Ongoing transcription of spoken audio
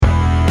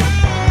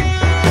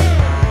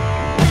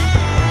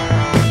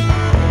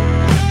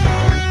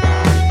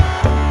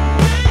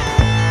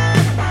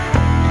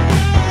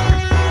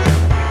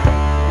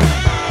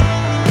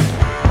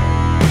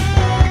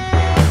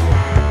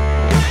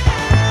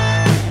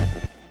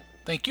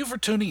Thank you for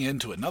tuning in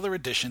to another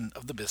edition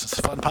of the Business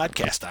Fun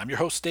Podcast. I'm your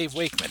host, Dave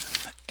Wakeman,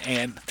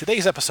 and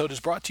today's episode is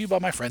brought to you by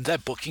my friends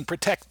at Booking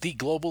Protect, the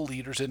global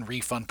leaders in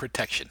refund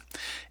protection.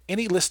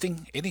 Any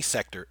listing, any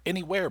sector,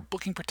 anywhere,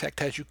 Booking Protect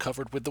has you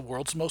covered with the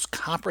world's most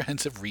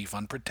comprehensive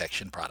refund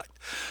protection product.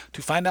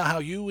 To find out how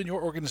you and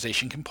your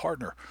organization can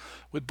partner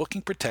with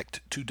Booking Protect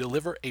to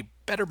deliver a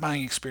better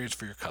buying experience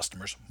for your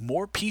customers,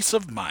 more peace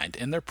of mind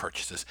in their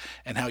purchases,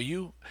 and how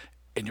you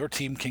and your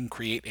team can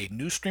create a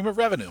new stream of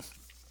revenue,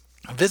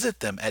 visit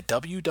them at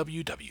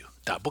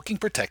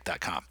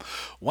www.bookingprotect.com.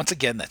 Once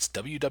again, that's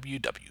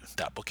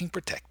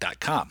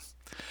www.bookingprotect.com.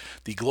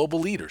 The global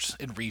leaders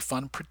in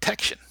refund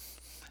protection.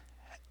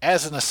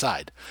 As an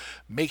aside,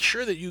 make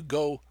sure that you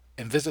go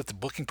and visit the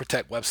Booking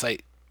Protect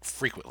website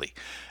frequently,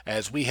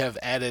 as we have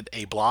added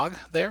a blog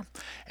there,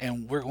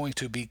 and we're going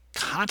to be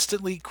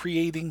constantly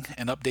creating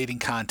and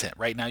updating content.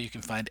 Right now, you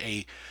can find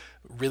a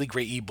really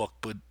great ebook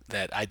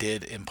that I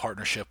did in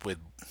partnership with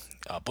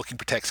Booking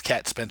Protect's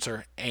Kat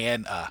Spencer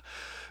and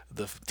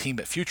the team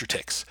at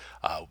FutureTix.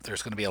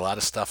 There's going to be a lot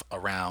of stuff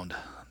around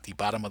the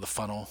bottom of the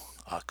funnel,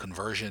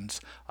 conversions,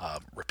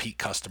 repeat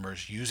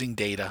customers, using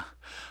data,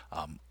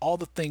 all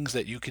the things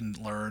that you can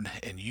learn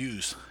and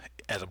use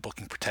as a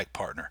Booking Protect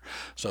partner.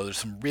 So there's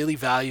some really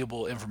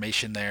valuable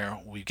information there.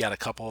 We've got a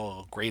couple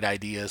of great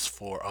ideas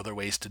for other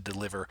ways to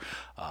deliver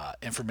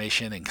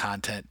information and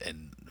content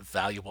and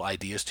valuable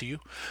ideas to you.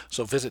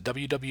 So visit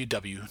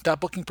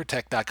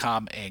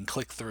www.bookingprotect.com and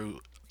click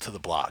through to the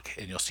blog,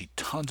 and you'll see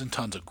tons and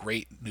tons of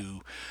great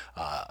new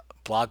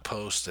blog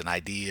posts and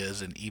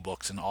ideas and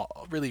ebooks and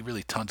all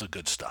really tons of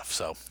good stuff.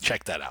 So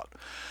check that out.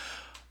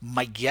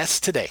 My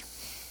guest today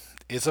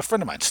is a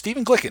friend of mine,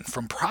 Stephen Glicken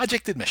from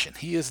Project Admission.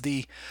 He is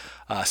the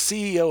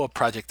CEO of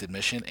Project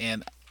Admission,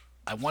 and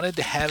I wanted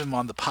to have him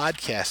on the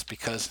podcast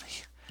because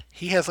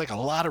he has like a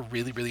lot of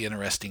really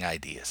interesting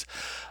ideas.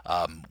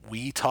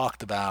 We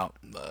talked about,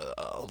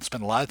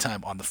 spent a lot of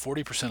time on the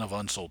 40% of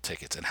unsold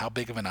tickets and how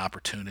big of an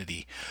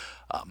opportunity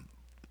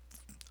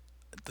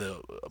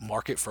the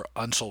market for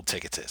unsold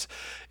tickets is.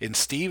 In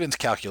Stephen's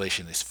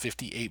calculation, is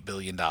 $58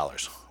 billion,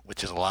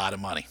 which is a lot of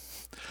money.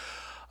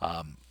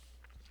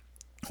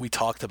 We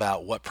talked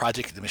about what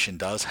Project Admission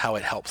does, how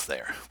it helps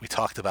there. We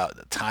talked about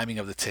the timing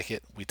of the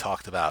ticket. We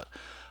talked about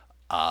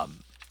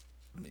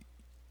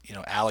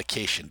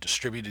allocation,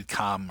 distributed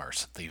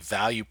commerce, the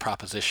value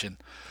proposition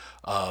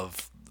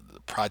of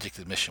Project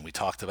Admission. We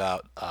talked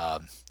about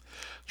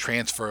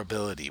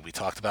transferability. We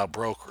talked about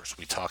brokers.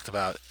 We talked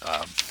about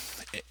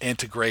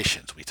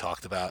integrations. We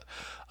talked about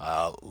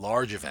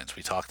large events.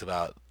 We talked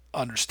about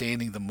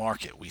understanding the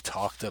market. We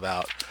talked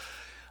about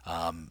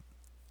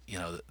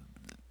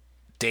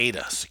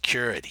data,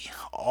 security,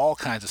 all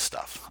kinds of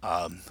stuff.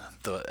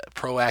 The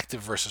proactive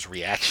versus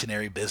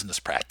reactionary business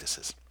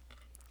practices.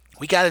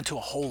 We got into a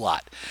whole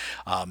lot,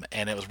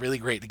 and it was really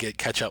great to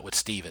catch up with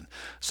Stephen.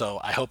 So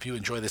I hope you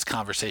enjoy this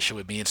conversation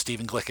with me and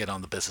Stephen Glicken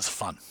on the Business of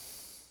Fun.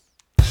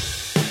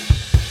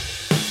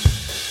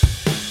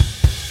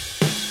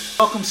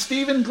 Welcome,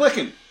 Stephen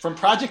Glicken from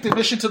Project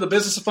Admission to the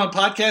Business of Fun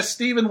podcast.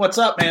 Stephen, what's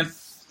up, man?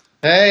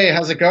 Hey,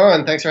 how's it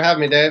going? Thanks for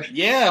having me, Dave.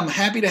 Yeah, I'm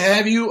happy to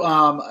have you.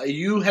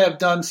 You have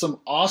done some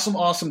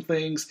awesome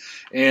things,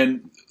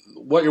 and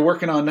what you're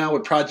working on now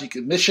with Project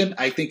Admission,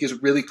 I think,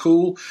 is really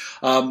cool.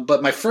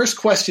 But my first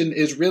question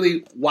is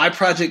really, why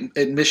Project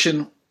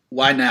Admission?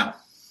 Why now?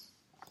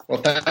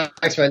 Well,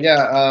 thanks, man.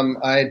 Yeah,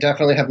 I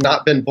definitely have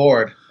not been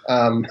bored.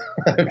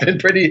 I've been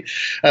pretty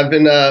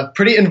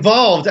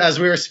involved, as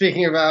we were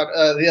speaking about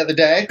the other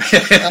day.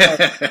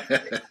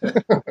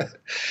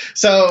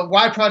 So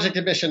why Project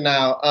Admission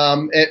now?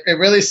 It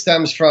really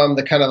stems from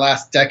the kind of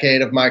last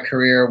decade of my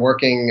career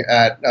working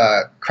at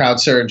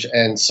CrowdSurge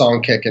and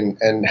Songkick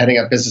and heading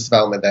up business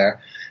development there.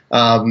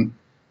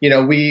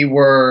 We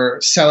were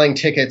selling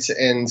tickets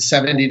in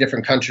 70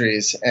 different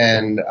countries,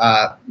 and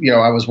I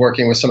was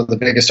working with some of the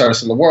biggest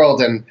artists in the world,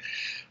 and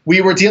we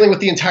were dealing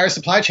with the entire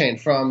supply chain,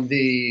 from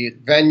the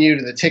venue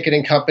to the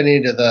ticketing company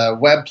to the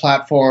web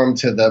platform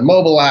to the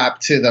mobile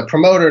app to the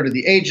promoter to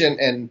the agent,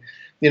 and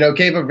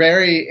gave a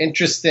very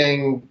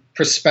interesting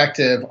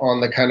perspective on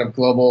the kind of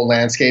global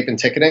landscape in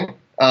ticketing.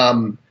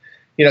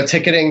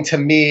 Ticketing to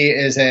me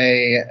is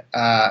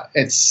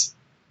it's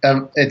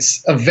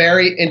a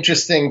very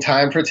interesting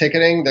time for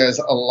ticketing. There's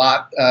a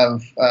lot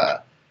of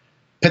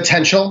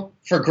potential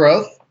for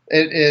growth.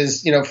 It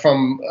is,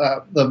 from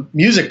the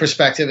music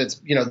perspective, it's,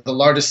 the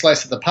largest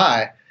slice of the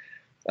pie.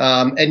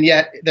 And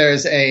yet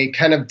there's a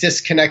kind of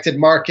disconnected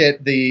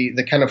market.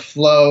 The kind of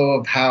flow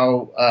of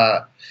how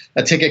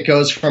a ticket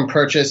goes from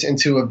purchase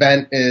into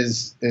event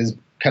is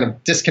kind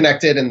of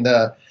disconnected, and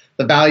the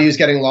value is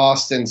getting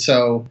lost. And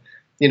so,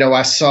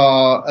 I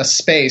saw a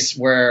space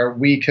where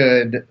we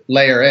could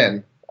layer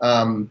in.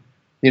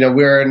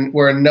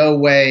 We're in no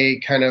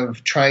way kind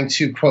of trying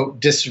to,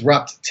 quote,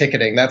 disrupt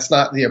ticketing. That's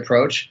not the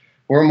approach.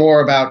 We're more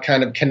about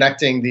kind of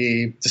connecting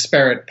the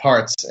disparate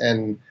parts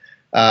and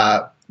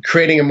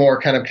creating a more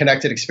kind of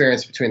connected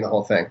experience between the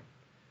whole thing.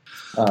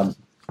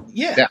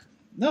 Yeah.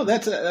 No,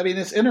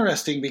 it's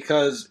interesting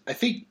because I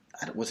think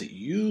was it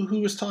you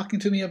who was talking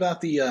to me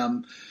about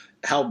the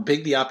how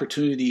big the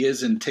opportunity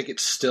is in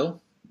tickets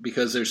still?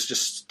 Because there's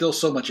just still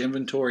so much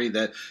inventory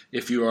that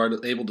if you are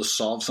able to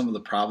solve some of the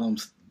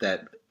problems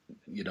that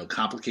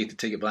complicate the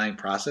ticket buying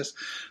process,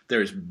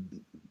 there's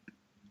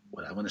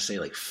what I want to say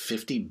like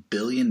 $50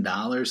 billion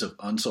of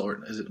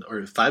unsold,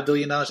 or $5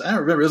 billion? I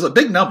don't remember. It was a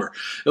big number.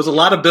 It was a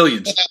lot of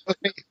billions.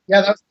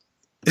 Yeah,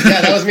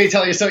 that was me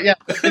telling you. So yeah,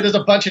 there's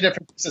a bunch of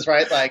different pieces,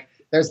 right? Like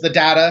there's the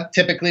data.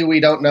 Typically,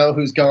 we don't know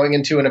who's going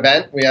into an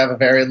event. We have a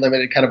very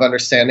limited kind of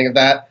understanding of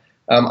that.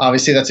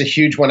 Obviously, that's a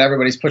huge one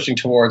everybody's pushing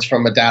towards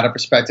from a data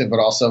perspective, but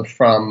also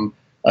from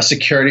a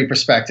security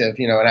perspective.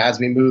 And as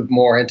we move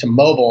more into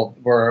mobile,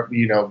 where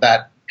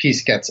that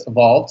piece gets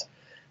evolved.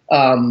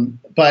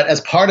 But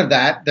as part of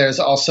that, there's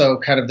also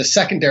kind of the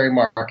secondary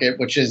market,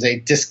 which is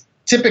a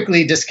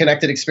typically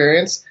disconnected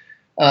experience.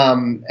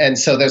 And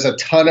so there's a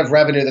ton of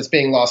revenue that's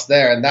being lost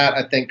there. And that,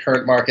 I think,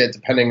 current market,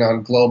 depending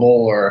on global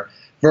or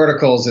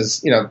verticals,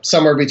 is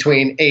somewhere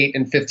between $8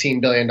 and $15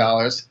 billion.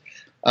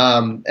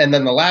 And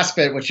then the last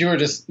bit, which you were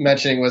just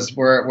mentioning, was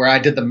where I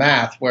did the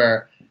math,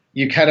 where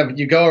you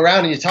go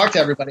around and you talk to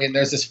everybody, and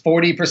there's this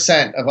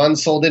 40% of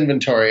unsold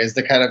inventory is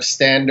the kind of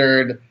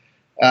standard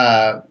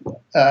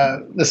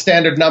the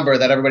standard number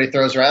that everybody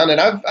throws around. And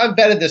I've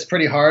vetted this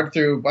pretty hard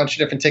through a bunch of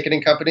different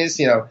ticketing companies,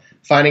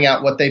 finding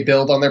out what they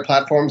build on their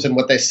platforms and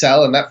what they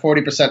sell. And that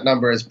 40%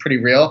 number is pretty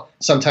real,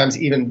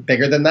 sometimes even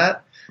bigger than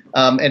that.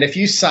 And if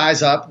you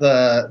size up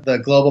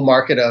the global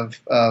market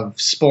of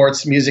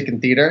sports, music,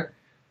 and theater,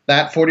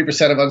 that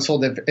 40% of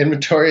unsold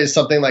inventory is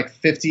something like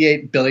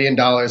 $58 billion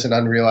in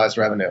unrealized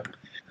revenue.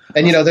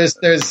 And,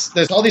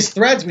 there's all these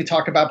threads we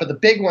talk about, but the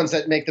big ones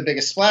that make the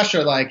biggest splash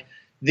are like,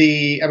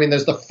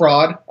 there's the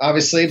fraud,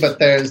 obviously, but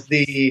there's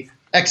the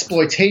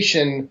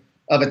exploitation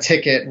of a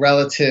ticket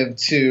relative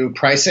to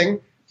pricing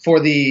for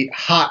the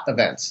hot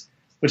events,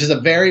 which is a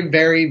very,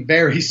 very,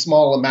 very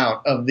small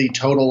amount of the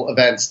total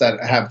events that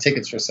have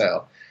tickets for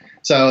sale.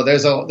 So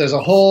there's a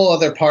whole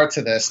other part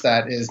to this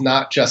that is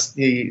not just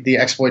the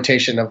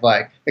exploitation of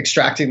like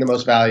extracting the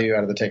most value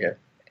out of the ticket.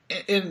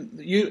 And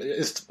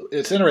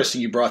it's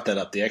interesting you brought that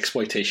up, the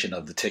exploitation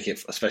of the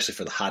ticket, especially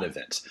for the hot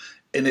events.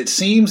 And it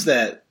seems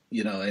that,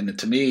 and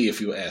to me,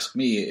 if you ask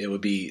me, it would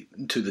be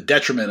to the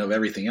detriment of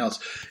everything else,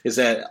 is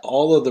that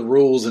all of the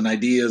rules and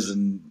ideas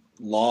and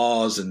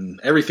laws and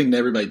everything that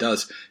everybody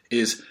does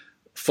is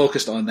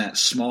focused on that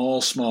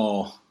small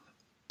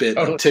bit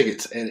of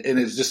tickets. And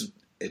it's just,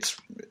 it's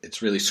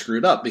really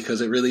screwed up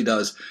because it really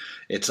does.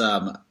 It's,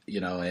 and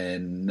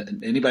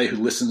anybody who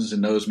listens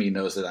and knows me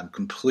knows that I'm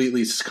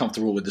completely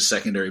comfortable with the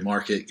secondary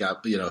market. I've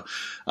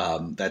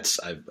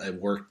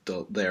worked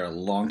there a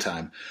long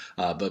time,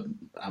 but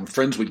I'm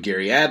friends with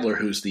Gary Adler,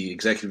 who's the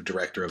executive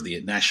director of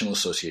the National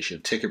Association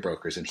of Ticket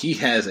Brokers. And he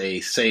has a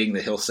saying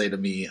that he'll say to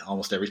me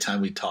almost every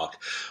time we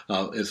talk,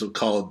 is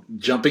called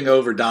jumping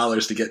over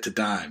dollars to get to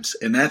dimes.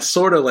 And that's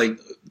sort of like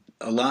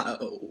a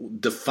lot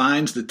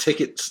defines the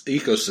tickets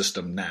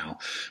ecosystem now,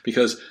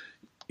 because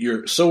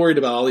you're so worried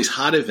about all these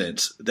hot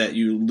events that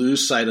you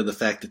lose sight of the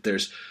fact that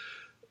there's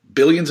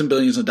billions and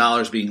billions of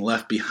dollars being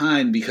left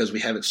behind because we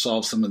haven't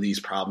solved some of these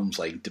problems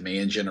like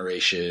demand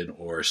generation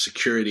or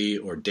security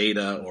or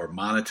data or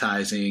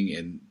monetizing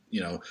and,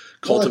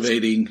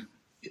 cultivating,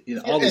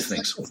 all these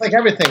things. It's like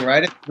everything,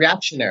 right? It's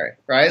reactionary,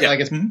 right? Yeah.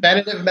 Like it's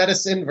preventative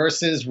medicine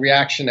versus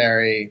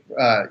reactionary.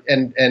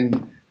 And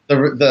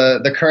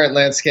the current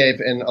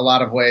landscape in a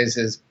lot of ways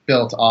is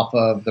built off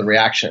of the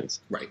reactions.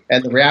 Right.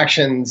 And the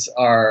reactions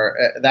are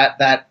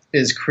that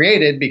is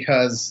created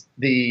because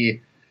the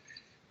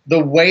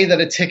way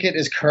that a ticket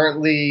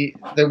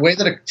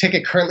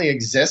currently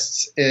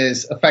exists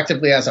is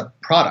effectively as a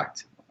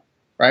product,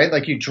 right?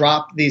 Like you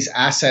drop these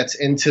assets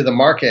into the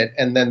market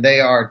and then they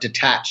are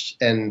detached,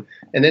 and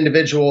an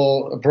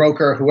individual, a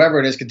broker, whoever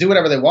it is, could do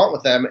whatever they want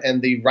with them,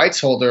 and the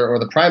rights holder or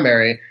the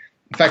primary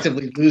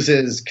effectively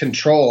loses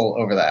control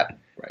over that.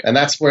 Right. And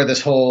that's where this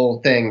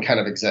whole thing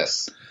kind of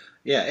exists.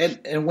 Yeah,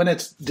 and when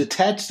it's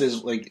detached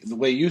as like the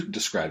way you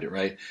described it,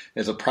 right,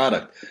 as a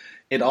product,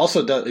 it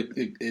also does.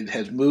 It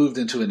has moved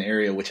into an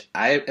area which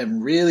I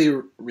am really,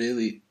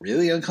 really,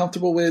 really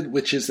uncomfortable with,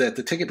 which is that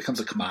the ticket becomes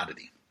a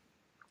commodity.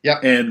 Yeah,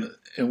 and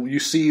you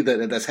see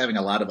that that's having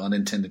a lot of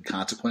unintended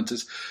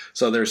consequences.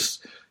 So there's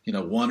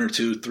 1 or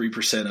 2,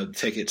 3% of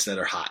tickets that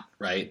are hot,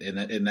 right,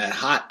 and that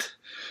hot,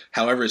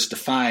 however it's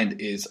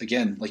defined, is,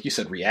 again, like you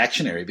said,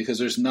 reactionary, because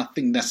there's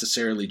nothing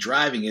necessarily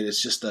driving it.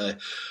 It's just a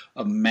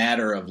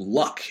matter of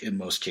luck in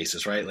most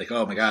cases, right? Like,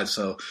 oh my God,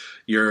 so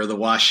you're the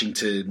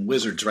Washington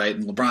Wizards, right?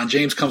 And LeBron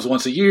James comes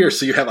once a year,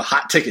 so you have a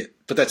hot ticket.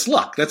 But that's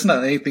luck. That's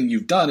not anything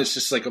you've done. It's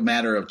just like a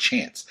matter of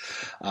chance.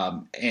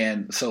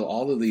 And so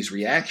all of these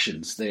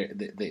reactions,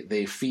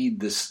 they feed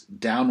this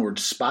downward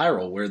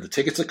spiral where the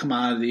ticket's a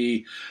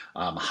commodity,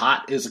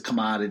 hot is a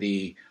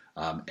commodity,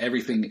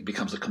 everything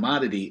becomes a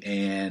commodity,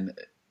 and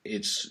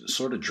it's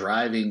sort of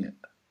driving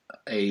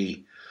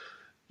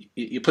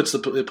it puts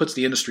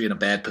the industry in a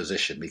bad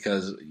position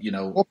because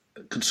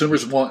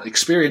consumers want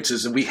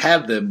experiences, and we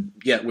have them,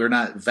 yet we're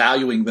not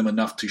valuing them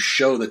enough to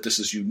show that this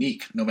is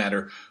unique, no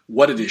matter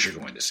what it is you're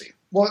going to see.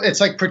 Well, it's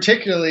like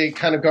particularly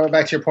kind of going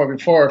back to your point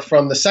before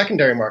from the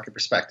secondary market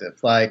perspective,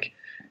 like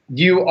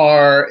you're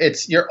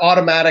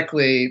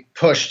automatically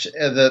pushed.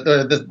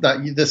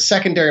 The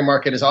secondary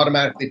market is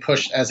automatically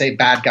pushed as a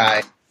bad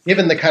guy,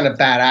 given the kind of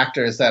bad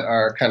actors that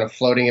are kind of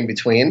floating in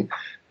between.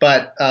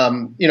 But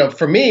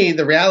for me,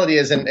 the reality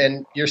is,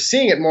 and you're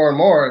seeing it more and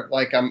more.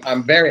 Like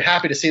I'm very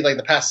happy to see, like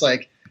the past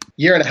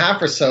year and a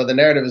half or so, the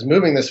narrative is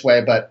moving this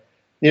way. But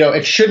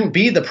it shouldn't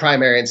be the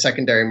primary and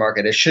secondary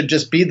market. It should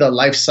just be the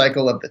life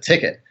cycle of the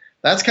ticket.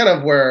 That's kind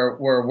of where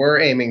we're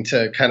aiming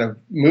to kind of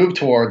move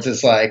towards.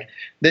 Is like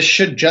this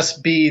should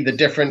just be the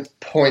different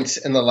points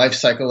in the life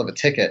cycle of a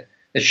ticket.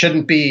 It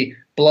shouldn't be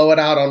blow it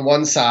out on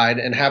one side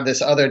and have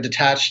this other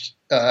detached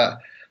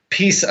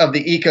piece of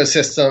the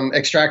ecosystem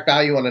extract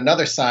value on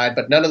another side,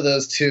 but none of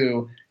those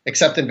two,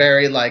 except in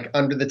very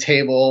under the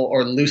table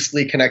or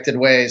loosely connected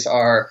ways,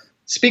 are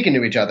speaking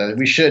to each other.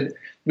 We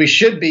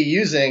should be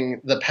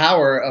using the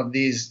power of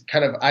these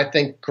kind of, I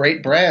think,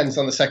 great brands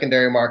on the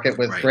secondary market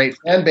with great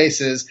fan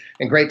bases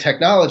and great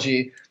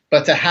technology,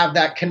 but to have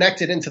that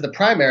connected into the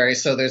primary,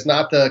 so there's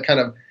not the kind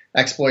of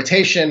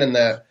exploitation and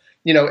the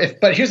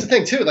but here's the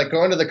thing too, like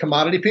going to the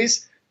commodity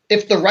piece,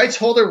 if the rights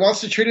holder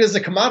wants to treat it as a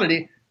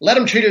commodity, let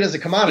them treat it as a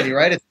commodity,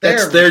 right?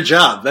 That's their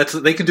job.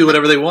 They can do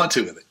whatever they want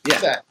to with it.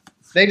 Yeah.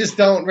 They just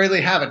don't really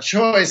have a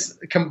choice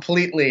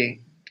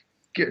completely,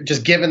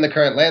 just given the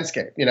current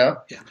landscape, Yeah.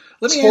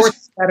 Sports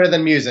is better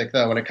than music,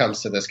 though, when it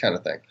comes to this kind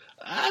of thing.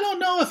 I don't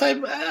know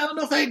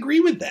if I agree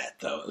with that,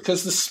 though,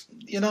 because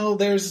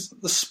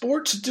the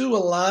sports do a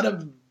lot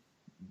of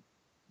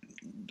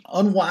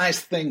unwise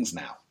things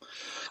now,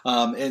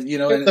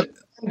 the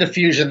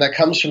diffusion that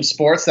comes from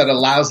sports that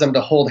allows them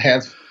to hold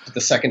hands with the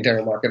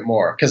secondary market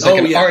more, because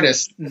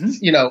artist,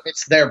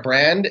 it's their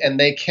brand, and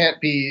they can't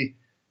be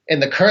in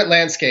the current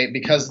landscape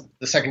because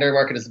the secondary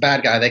market is the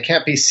bad guy. They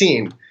can't be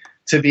seen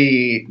to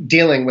be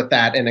dealing with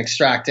that and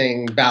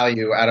extracting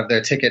value out of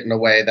their ticket in a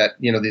way that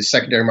these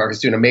secondary markets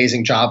do an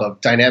amazing job of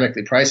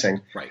dynamically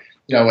pricing. Right.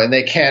 And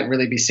they can't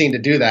really be seen to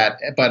do that.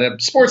 But a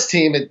sports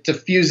team, it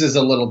diffuses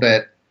a little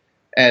bit,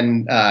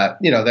 and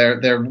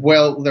they're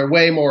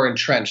way more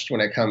entrenched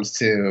when it comes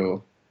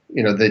to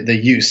the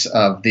use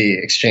of the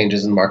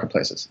exchanges and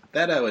marketplaces.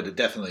 That I would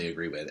definitely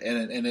agree with.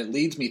 And it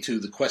leads me to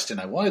the question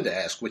I wanted to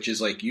ask, which is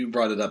like you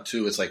brought it up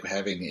too. It's like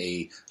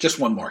having just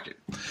one market.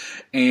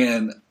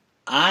 And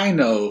I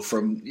know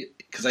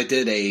because I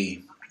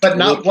did but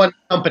not one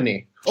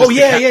company. Oh,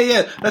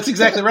 yeah. That's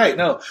exactly right.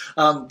 No.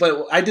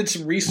 But I did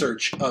some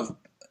research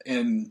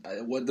and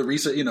what the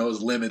research,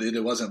 was limited.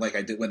 It wasn't like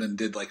I went and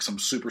did like some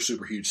super,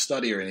 super huge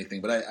study or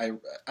anything, but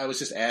I was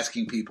just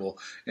asking people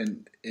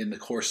in the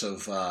course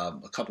of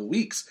a couple of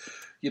weeks,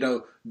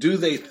 do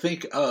they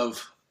think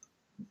of,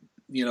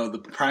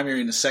 the primary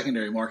and the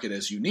secondary market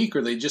as unique,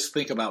 or they just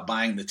think about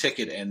buying the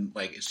ticket and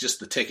like it's just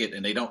the ticket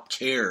and they don't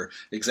care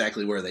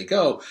exactly where they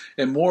go.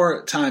 And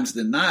more times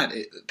than not,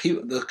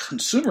 the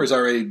consumers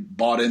already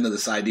bought into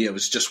this idea of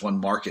it's just one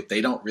market.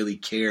 They don't really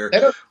care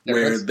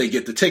where they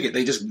get the ticket.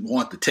 They just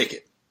want the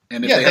ticket.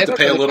 And if they have to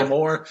pay a little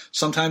more,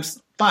 sometimes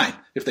fine.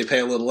 If they pay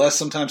a little less,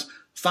 sometimes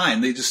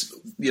fine. They just,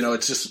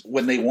 it's just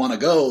when they want to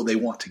go, they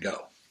want to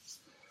go.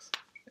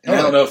 And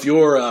I don't know if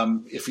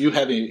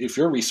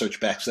your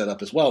research backs that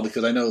up as well,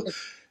 because I know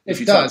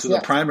if you talk to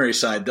the primary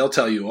side, they'll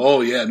tell you,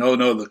 oh yeah, no,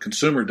 the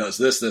consumer does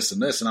this,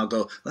 and this, and I'll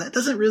go, well, that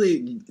doesn't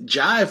really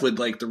jive with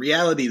like the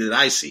reality that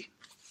I see.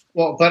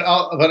 Well, but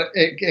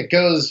it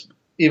goes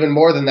even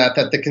more than that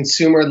the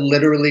consumer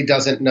literally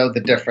doesn't know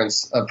the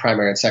difference of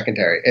primary and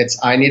secondary. It's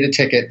I need a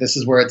ticket. This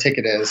is where a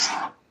ticket is.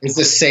 Is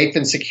this safe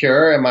and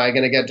secure? Am I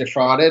going to get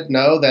defrauded?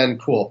 No, then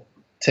cool,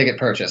 ticket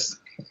purchased.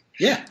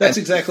 Yeah, that's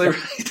exactly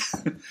right.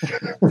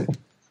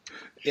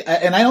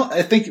 And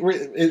I think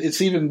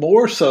it's even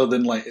more so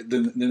than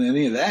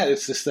any of that.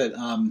 It's just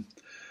that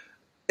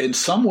in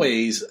some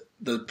ways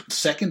the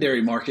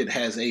secondary market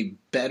has a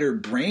better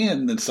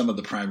brand than some of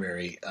the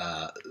primary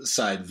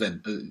side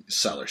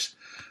sellers.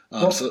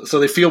 So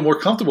they feel more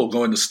comfortable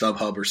going to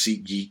StubHub or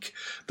SeatGeek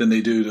than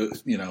they do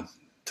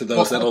to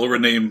those that will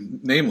remain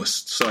nameless,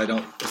 so I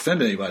don't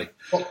offend anybody.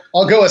 Well,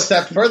 I'll go a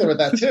step further with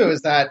that too,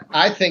 is that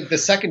I think the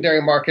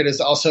secondary market is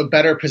also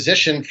better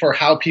positioned for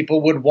how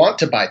people would want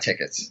to buy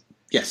tickets.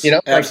 Yes,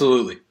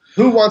 absolutely.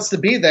 Who wants to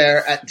be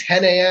there at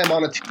 10 a.m.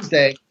 on a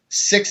Tuesday,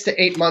 6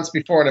 to 8 months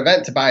before an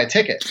event to buy a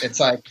ticket? It's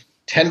like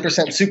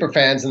 10% super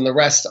fans, and the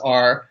rest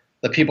are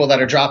the people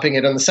that are dropping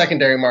it on the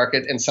secondary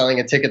market and selling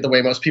a ticket the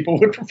way most people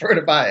would prefer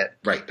to buy it.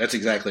 Right. That's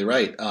exactly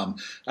right.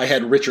 I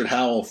had Richard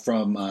Howell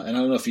from, and I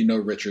don't know if you know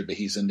Richard, but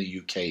he's in the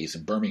UK. He's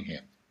in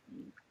Birmingham.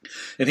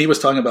 And he was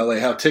talking about like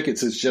how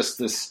tickets is just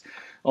this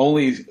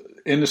only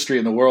industry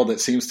in the world that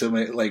seems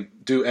to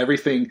do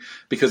everything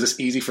because it's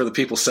easy for the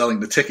people selling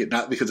the ticket,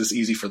 not because it's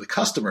easy for the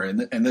customer.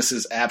 And this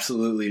is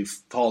absolutely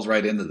falls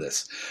right into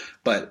this.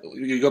 But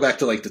you go back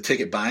to like the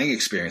ticket buying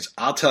experience.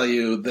 I'll tell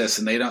you this,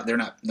 and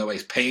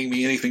nobody's paying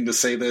me anything to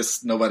say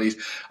this.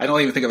 I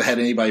don't even think I've had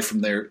anybody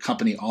from their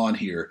company on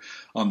here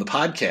on the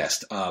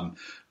podcast.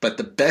 But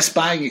the best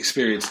buying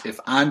experience, if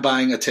I'm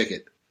buying a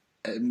ticket,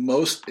 in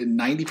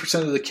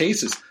 90% of the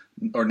cases,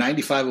 or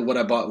 95 of what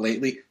I bought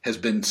lately, has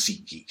been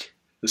SeatGeek.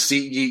 The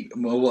SeatGeek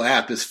mobile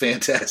app is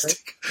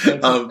fantastic.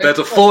 That's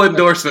a full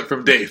endorsement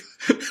from Dave.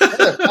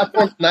 The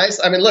platform's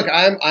nice. I mean, look,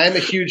 I'm a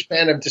huge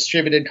fan of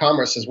distributed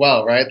commerce as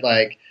well, right?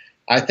 Like,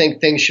 I think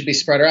things should be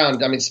spread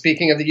around. I mean,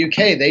 speaking of the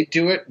UK, they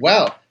do it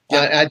well.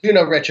 Yeah. I do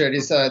know Richard.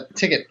 He's a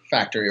Ticket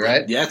Factory,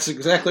 right? Yeah, that's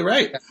exactly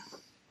right.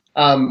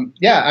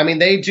 Yeah, I mean,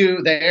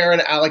 they're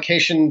an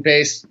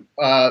allocation-based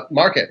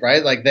market,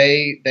 right? Like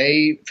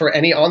they for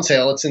any on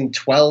sale, it's in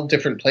 12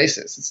 different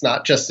places. It's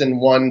not just in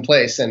one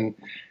place. And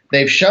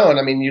they've shown,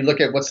 I mean, you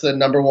look at what's the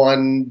number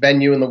one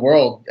venue in the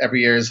world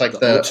every year is like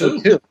the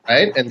O2,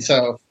 right? And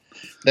so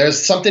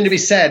there's something to be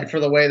said for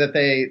the way that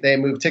they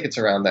move tickets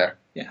around there.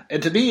 Yeah,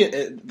 and to me,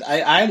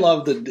 I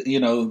love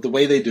the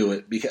way they do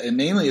it, and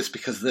mainly it's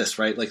because of this,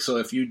 right? Like, so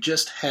if you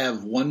just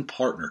have one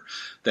partner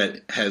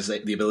that has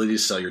the ability to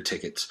sell your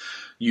tickets,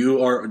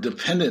 you are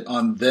dependent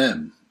on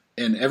them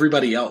and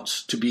everybody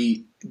else to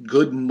be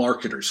good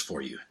marketers for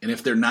you. And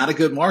if they're not a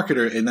good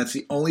marketer, and that's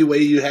the only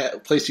way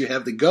place you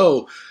have to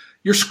go,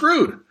 you're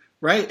screwed,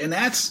 right? And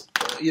that's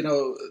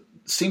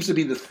seems to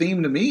be the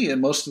theme to me,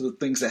 and most of the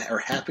things that are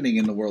happening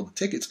in the world of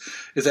tickets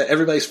is that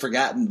everybody's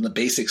forgotten the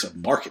basics of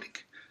marketing.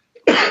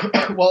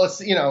 Well, it's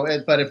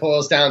but it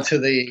boils down to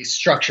the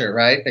structure,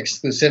 right?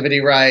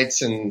 Exclusivity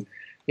rights, and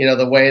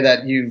the way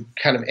that you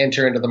kind of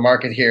enter into the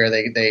market here.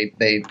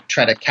 They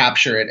try to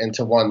capture it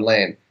into one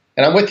lane,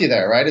 and I'm with you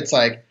there, right? It's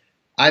like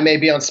I may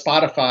be on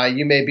Spotify,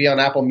 you may be on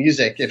Apple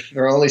Music. If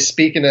you're only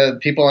speaking to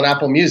people on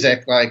Apple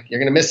Music, like you're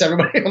going to miss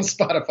everybody on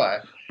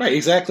Spotify. Right,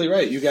 exactly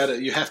right. You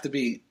have to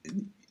be.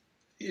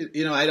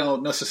 I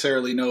don't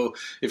necessarily know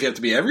if you have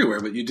to be everywhere,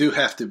 but you do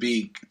have to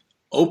be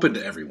open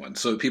to everyone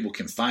so people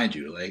can find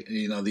you. Like,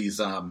 these,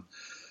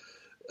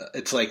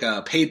 it's like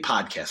a paid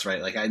podcast,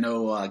 right? Like I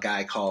know a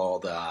guy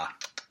called, I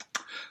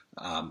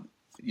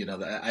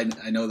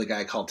know the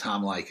guy called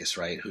Tom Likas,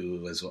 right?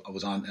 Who was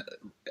on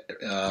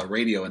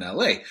radio in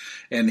LA,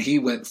 and he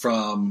went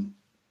from,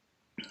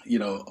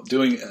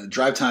 doing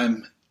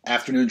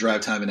afternoon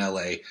drive time in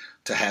LA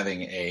to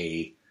having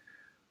a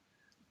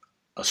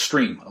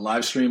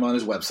live stream on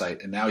his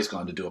website. And now he's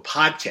gone to do a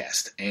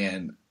podcast.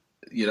 And,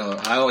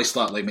 I always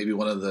thought like maybe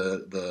one of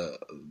the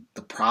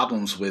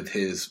problems with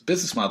his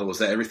business model was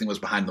that everything was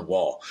behind the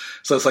wall.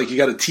 So it's like you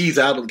got to tease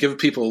out, give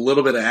people a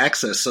little bit of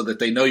access so that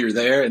they know you're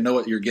there and know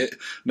what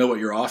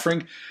you're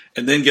offering,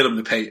 and then get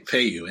them to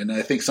pay you. And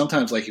I think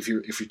sometimes like if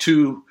you're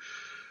too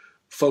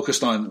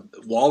focused on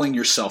walling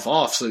yourself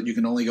off so that you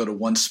can only go to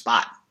one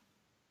spot,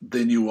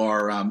 then you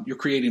are you're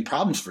creating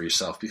problems for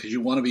yourself, because you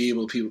want to be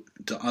able to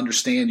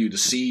understand you, to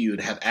see you,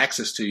 to have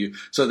access to you,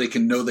 so they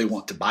can know they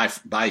want to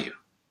buy you.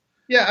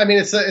 Yeah, I mean,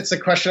 it's a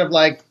question of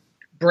like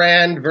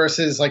brand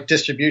versus like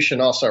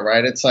distribution also,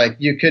 right? It's like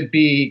you could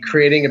be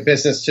creating a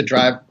business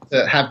to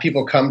have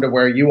people come to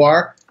where you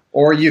are,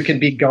 or you can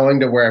be going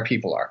to where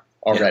people are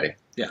already.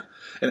 Yeah.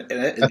 And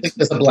I think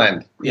there's a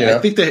blend. Yeah, I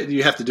think that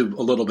you have to do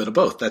a little bit of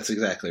both. That's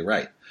exactly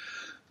right.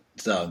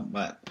 So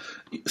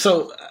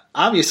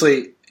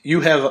obviously you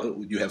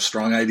have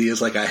strong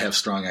ideas, like I have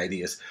strong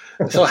ideas.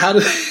 So how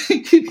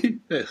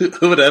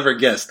who would have ever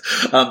guessed?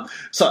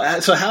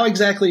 So how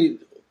exactly,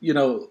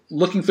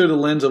 looking through the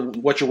lens of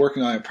what you're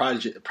working on at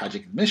Project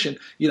Admission,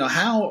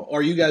 how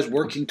are you guys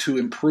working to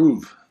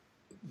improve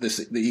the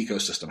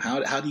ecosystem?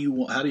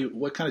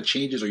 What kind of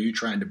changes are you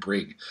trying to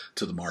bring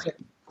to the market?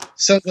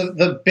 So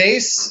the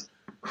base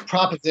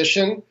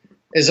proposition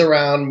is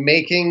around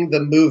making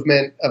the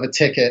movement of a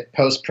ticket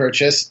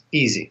post-purchase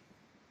easy.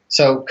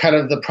 So kind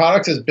of the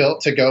product is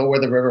built to go where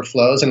the river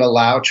flows and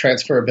allow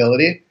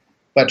transferability,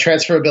 but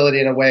transferability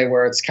in a way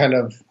where it's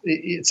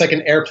like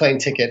an airplane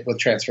ticket with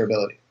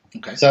transferability.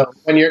 Okay. So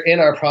when you're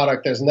in our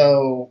product, there's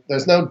no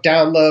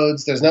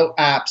downloads, there's no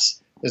apps,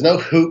 there's no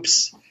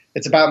hoops.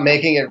 It's about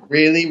making it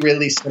really,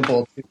 really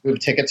simple to move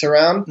tickets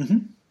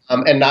around,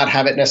 and not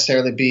have it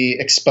necessarily be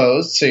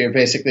exposed. So you're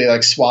basically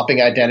like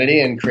swapping identity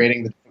and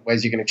creating the different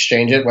ways you can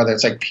exchange it, whether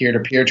it's like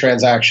peer-to-peer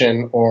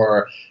transaction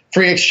or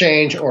free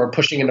exchange or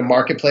pushing into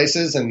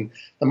marketplaces. And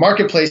the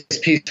marketplace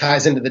piece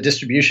ties into the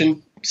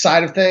distribution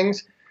side of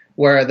things,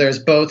 where there's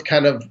both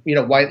kind of,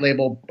 white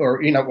label,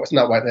 or, it's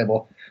not white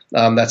label.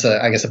 That's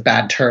I guess a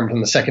bad term from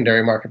the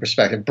secondary market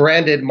perspective.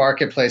 Branded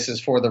marketplaces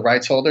for the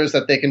rights holders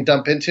that they can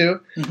dump into,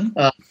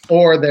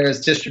 or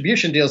there's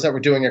distribution deals that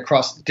we're doing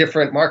across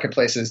different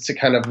marketplaces to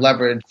kind of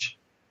leverage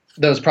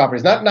those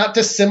properties. Not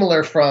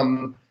dissimilar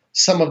from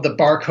some of the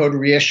barcode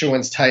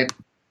reissuance type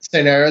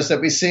scenarios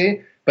that we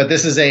see, but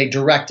this is a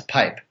direct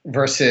pipe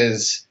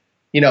versus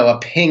a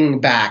ping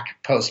back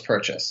post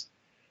purchase.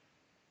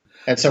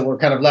 And so we're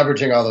kind of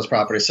leveraging all those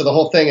properties. So the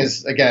whole thing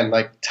is, again,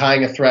 like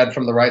tying a thread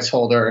from the rights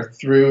holder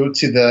through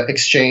to the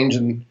exchange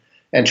and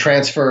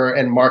transfer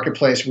and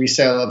marketplace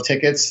resale of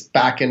tickets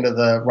back into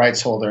the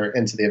rights holder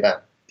into the event.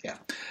 Yeah.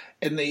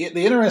 And the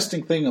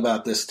interesting thing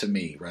about this to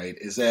me, right,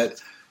 is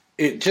that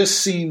it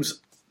just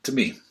seems to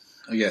me,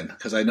 again,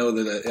 because I know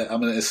that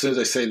I'm gonna, as soon as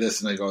I say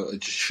this and I go,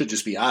 it should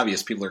just be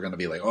obvious, people are going to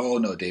be like, oh,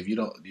 no, Dave, you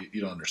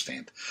don't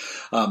understand.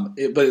 But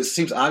it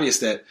seems obvious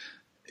that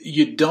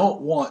you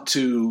don't want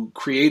to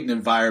create an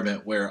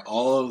environment where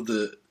all of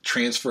the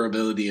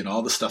transferability and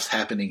all the stuff's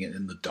happening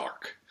in the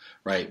dark,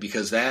 right?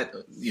 Because that,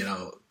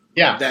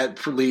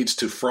 that leads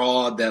to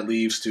fraud, that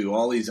leads to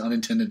all these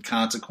unintended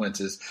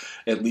consequences.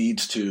 It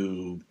leads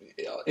to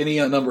any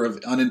number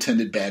of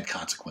unintended bad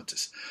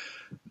consequences.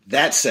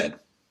 That said,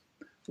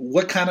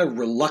 what kind of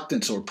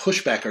reluctance or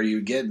pushback are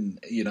you getting,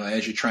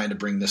 as you're trying to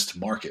bring this to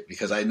market?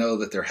 Because I know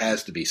that there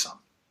has to be some.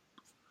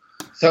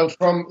 So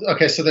from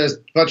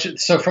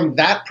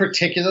that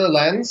particular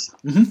lens,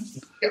 we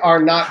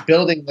are not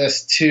building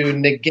this to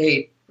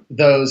negate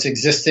those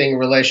existing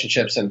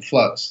relationships and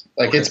flows.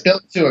 Like it's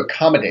built to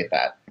accommodate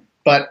that.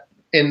 But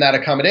in that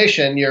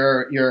accommodation,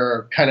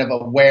 you're kind of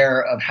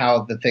aware of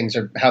how the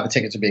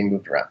tickets are being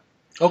moved around.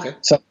 Okay.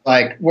 So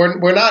like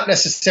we're not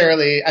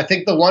necessarily, I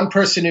think the one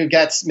person who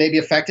gets maybe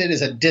affected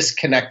is a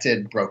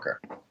disconnected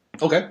broker.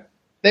 Okay.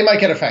 They might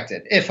get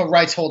affected if a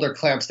rights holder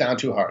clamps down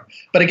too hard.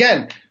 But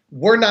again,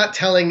 we're not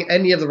telling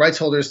any of the rights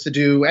holders to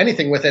do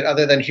anything with it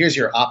other than here's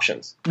your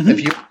options. If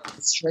you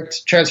want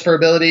strict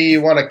transferability,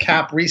 you want to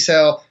cap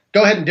resale,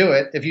 go ahead and do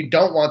it. If you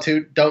don't want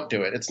to, don't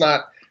do it. It's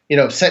not,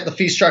 set the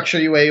fee structure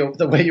the way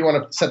you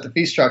want to set the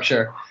fee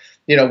structure.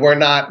 We're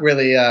not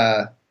really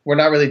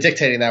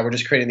dictating that. We're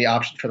just creating the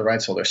option for the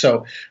rights holder.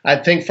 So I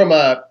think from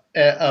a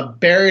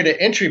barrier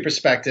to entry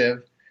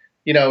perspective,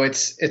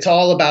 it's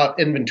all about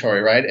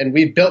inventory, right? And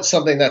we've built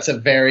something that's a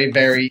very,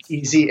 very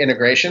easy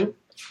integration.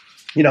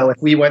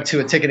 If we went to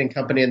a ticketing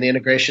company and the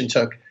integration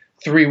took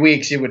 3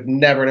 weeks, you would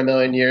never in a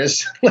million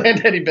years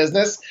land any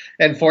business.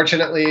 And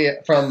fortunately,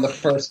 from the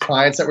first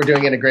clients that we're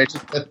doing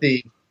integrations with,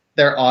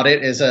 their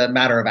audit is a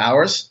matter of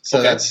hours.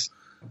 So that's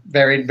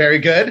very, very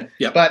good.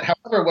 Yep. But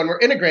however, when we're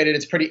integrated,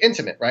 it's pretty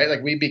intimate, right?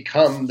 Like we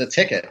become the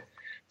ticket.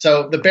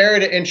 So the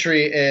barrier to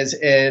entry is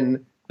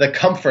in the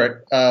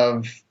comfort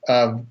of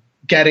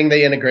getting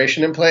the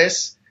integration in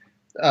place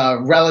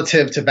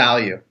relative to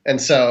value. And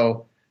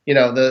so,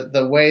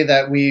 the way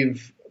that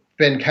we've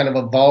been kind of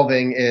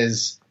evolving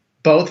is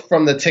both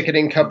from the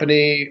ticketing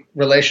company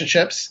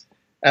relationships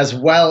as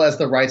well as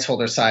the rights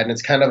holder side. And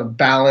it's kind of a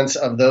balance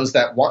of those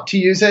that want to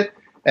use it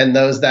and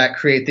those that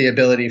create the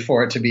ability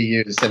for it to be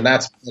used. And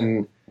that's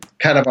been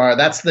kind of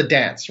that's the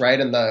dance, right?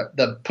 And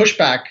the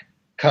pushback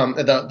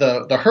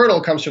the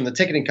hurdle comes from the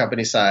ticketing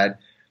company side,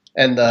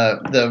 and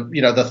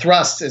the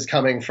thrust is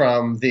coming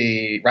from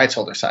the rights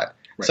holder side.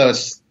 Right. So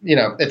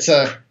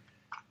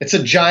it's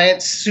a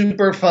giant,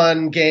 super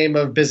fun game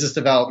of business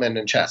development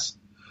and chess.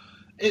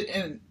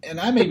 And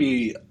I may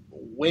be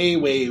way,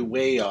 way,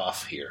 way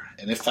off here,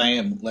 and if I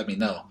am, let me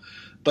know.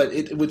 But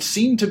it would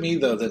seem to me,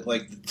 though, that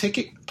like the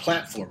ticket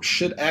platform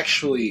should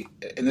actually,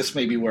 and this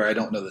may be where I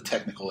don't know the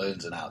technical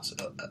ins and outs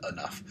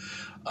enough,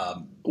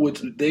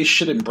 they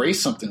should embrace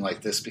something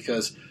like this,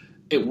 because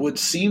it would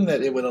seem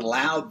that it would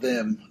allow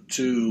them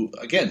to,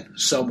 again,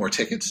 sell more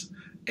tickets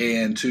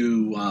and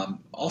to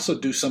also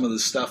do some of the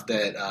stuff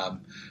that,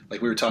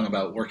 like we were talking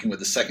about working with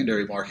the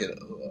secondary market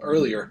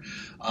earlier,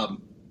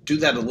 do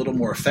that a little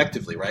more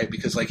effectively, right?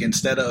 Because like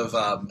instead of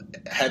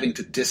having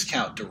to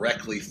discount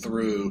directly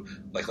through,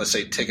 like let's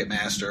say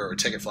Ticketmaster or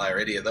Ticketfly or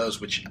any of those,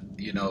 which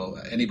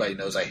anybody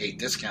knows I hate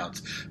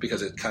discounts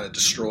because it kind of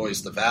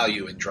destroys the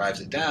value and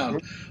drives it down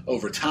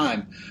over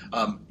time.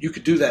 You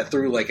could do that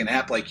through like an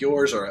app like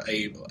yours, or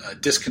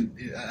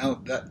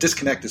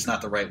disconnect is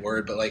not the right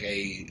word, but like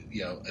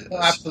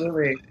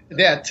absolutely,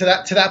 yeah. To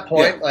that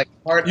point, yeah. Like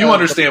you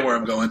understand where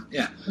I'm going,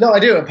 yeah. No, I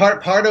do. And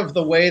part of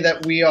the way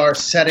that we are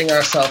setting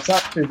ourselves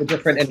up through the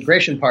different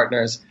integration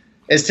partners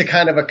is to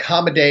kind of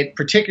accommodate,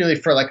 particularly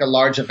for like a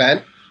large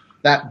event,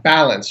 that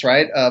balance,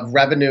 right, of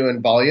revenue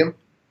and volume,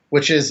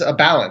 which is a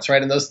balance,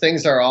 right? And those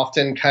things are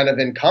often kind of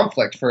in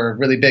conflict for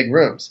really big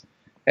rooms.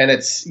 And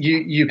it's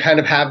you kind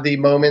of have the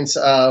moments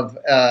of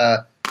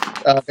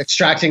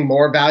extracting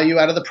more value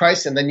out of the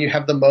price, and then you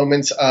have the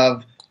moments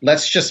of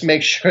let's just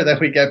make sure that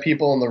we get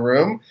people in the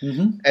room.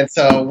 Mm-hmm. And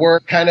so we're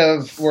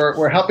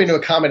helping to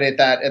accommodate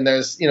that. And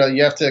there's,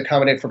 you have to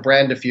accommodate for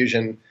brand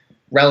diffusion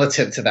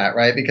relative to that,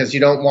 right? Because you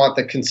don't want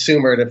the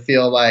consumer to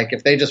feel like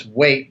if they just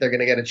wait, they're going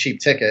to get a cheap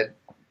ticket.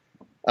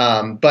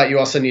 But you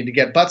also need to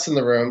get butts in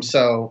the room.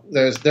 So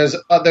there's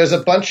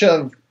a bunch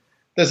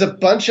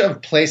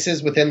of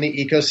places within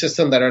the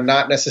ecosystem that are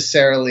not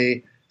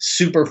necessarily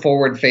super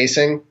forward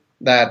facing,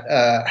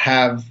 that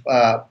have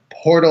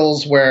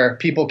portals where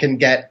people can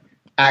get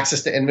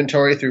access to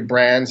inventory through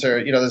brands,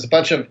 or there's a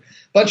bunch of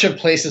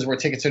places where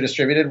tickets are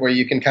distributed where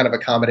you can kind of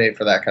accommodate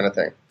for that kind of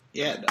thing.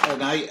 Yeah,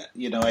 and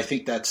I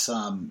think that's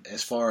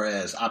as far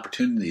as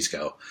opportunities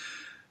go,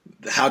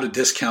 how to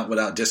discount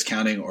without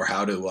discounting, or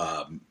how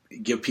to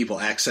give people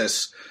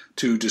access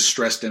to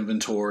distressed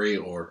inventory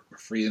or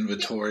free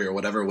inventory or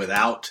whatever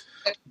without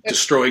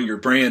destroying your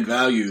brand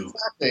value.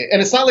 Exactly.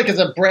 And it's not like it's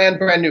a brand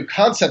new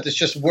concept. It's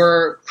just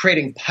we're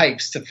creating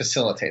pipes to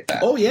facilitate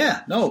that. Oh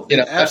yeah, no,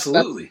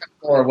 absolutely. That's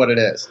more what it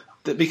is.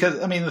 Because,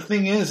 I mean, the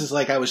thing is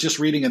like I was just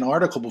reading an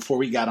article before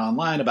we got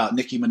online about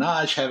Nicki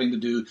Minaj having to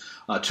do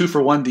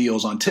 2-for-1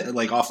 deals on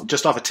off of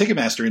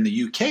Ticketmaster in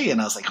the UK, and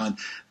I was like,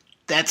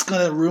 that's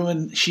going to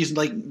ruin. She's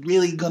like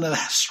really going to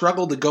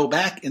struggle to go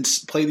back and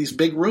play these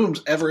big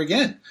rooms ever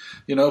again,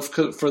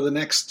 for the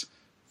next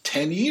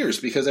 10 years,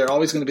 because they're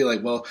always going to be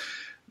like, well,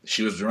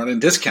 she was running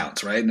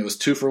discounts, right? And it was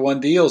 2-for-1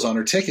 deals on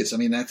her tickets. I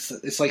mean,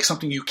 it's like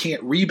something you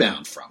can't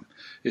rebound from.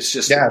 It's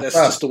just that's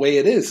just the way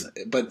it is.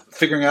 But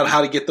figuring out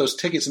how to get those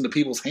tickets into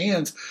people's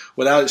hands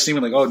without it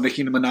seeming like, oh,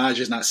 Nicki Minaj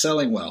is not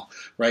selling well,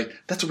 right?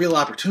 That's a real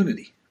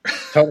opportunity.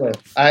 Totally.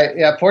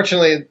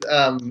 Fortunately,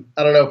 I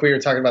don't know if we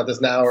were talking about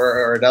this now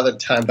or another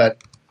time, but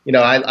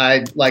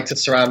I like to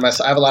surround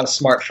myself. I have a lot of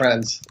smart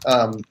friends,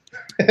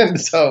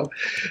 and so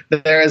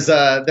there's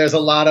a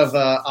lot of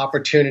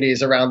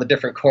opportunities around the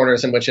different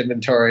corners in which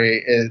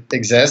inventory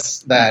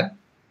exists that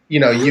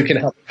you can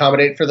help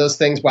accommodate for those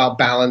things while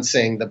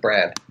balancing the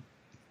brand.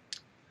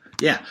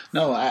 Yeah,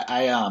 no,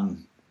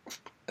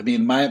 I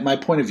mean, my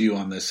point of view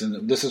on this,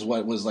 and this is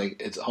what was like,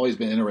 it's always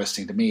been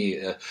interesting to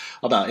me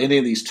about any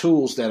of these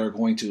tools that are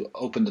going to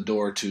open the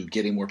door to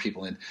getting more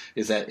people in,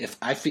 is that if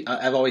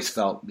I've always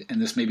felt, and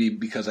this may be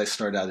because I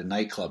started out in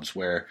nightclubs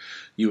where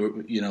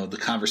the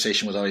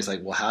conversation was always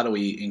like, well, how do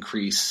we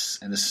increase,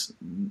 and this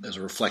is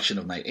a reflection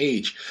of my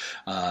age,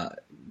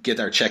 get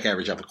our check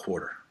average up a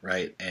quarter,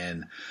 right?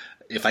 And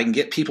if I can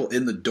get people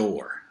in the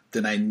door,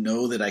 then I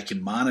know that I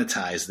can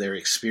monetize their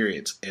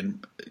experience.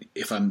 And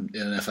if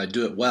I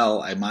do it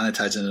well, I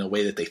monetize it in a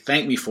way that they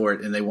thank me for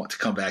it and they want to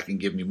come back and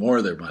give me more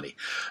of their money.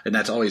 And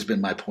that's always been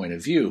my point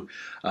of view.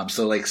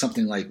 So like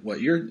something like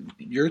what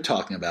you're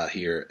talking about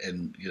here,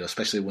 and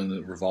especially when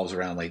it revolves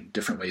around like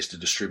different ways to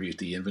distribute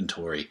the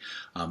inventory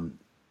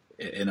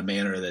in a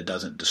manner that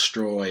doesn't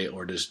destroy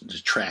or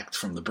detract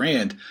from the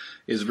brand,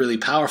 is really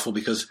powerful.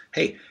 Because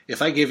hey,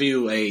 if I give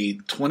you a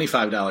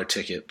 $25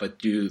 ticket,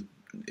 but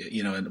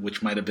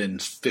which might have been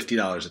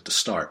 $50 at the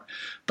start,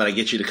 but I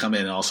get you to come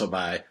in and also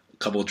buy a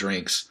couple of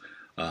drinks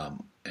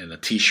and a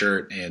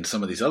T-shirt and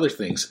some of these other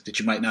things that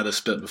you might not have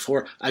spent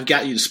before. I've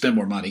got you to spend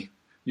more money.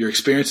 Your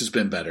experience has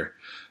been better.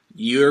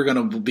 You're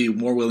going to be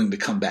more willing to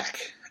come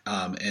back,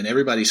 and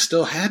everybody's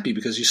still happy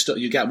because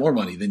you got more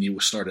money than you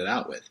started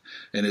out with.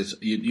 And it's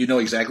you know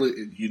exactly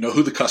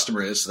who the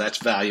customer is, so that's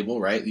valuable,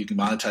 right? You can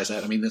monetize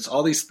that. I mean, it's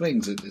all these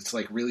things. It's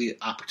like really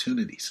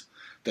opportunities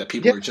that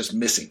people are just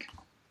missing.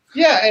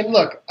 Yeah, and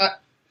look,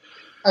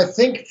 I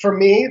think for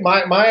me,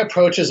 my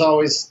approach is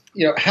always,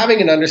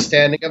 having an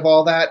understanding of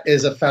all that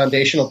is a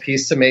foundational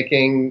piece to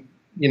making,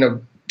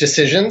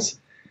 decisions.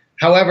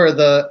 However,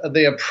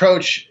 the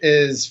approach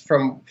is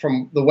from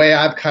the way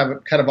I've kind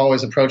of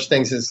always approached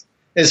things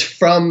is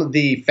from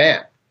the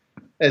fan,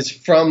 is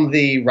from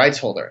the rights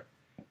holder,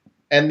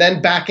 and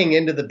then backing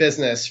into the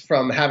business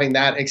from having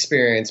that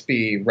experience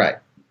be right.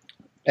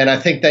 And I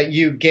think that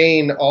you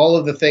gain all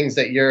of the things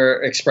that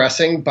you're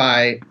expressing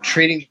by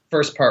treating the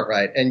first part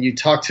right. And you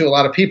talk to a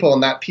lot of people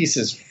and that piece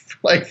is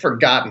like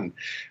forgotten.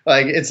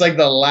 Like it's like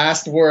the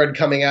last word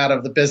coming out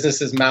of the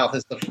business's mouth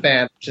is the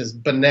fan, which is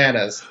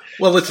bananas.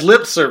 Well, it's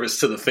lip service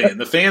to the fan.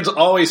 The fan's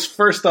always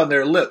first on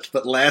their lips,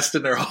 but last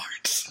in their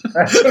hearts.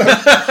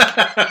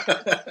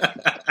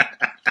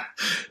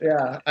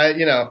 Yeah.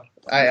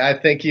 I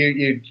think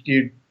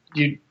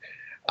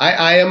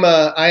I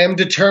am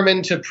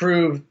determined to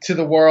prove to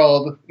the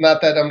world,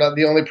 not that I'm not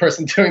the only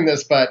person doing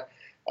this, but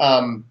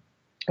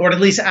or at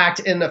least act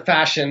in a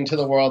fashion to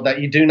the world that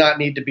you do not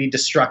need to be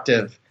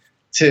destructive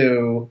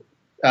to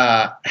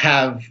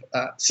have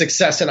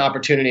success and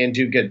opportunity and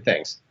do good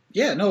things.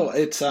 Yeah, no,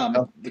 it's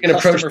the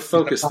customer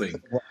focused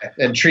thing,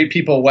 and treat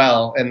people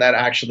well, and that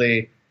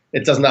actually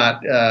it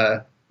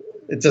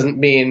doesn't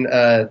mean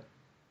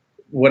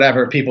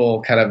whatever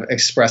people kind of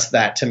express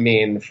that to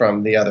mean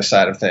from the other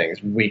side of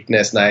things,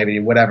 weakness, naivety,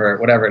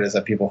 whatever it is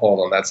that people hold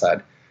on that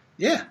side.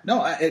 Yeah,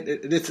 no,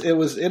 it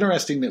was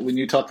interesting that when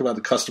you talked about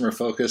the customer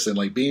focus and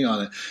like being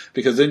on it,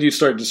 because then you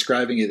start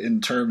describing it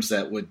in terms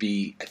that would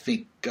be, I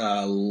think,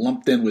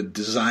 lumped in with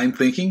design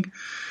thinking,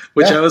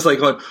 which I was like,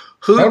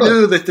 who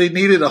knew that they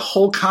needed a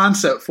whole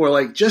concept for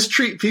like just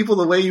treat people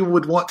the way you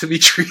would want to be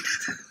treated.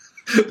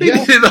 They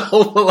needed a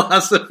whole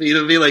philosophy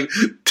to be like,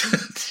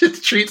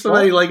 treat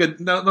somebody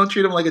don't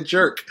treat them like a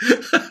jerk.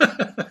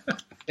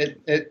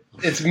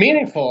 It's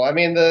meaningful. I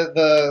mean,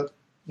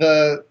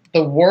 the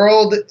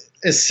world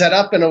is set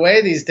up in a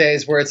way these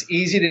days where it's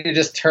easy to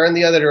just turn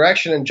the other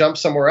direction and jump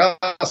somewhere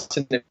else.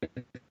 And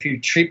if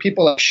you treat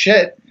people like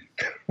shit,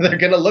 they're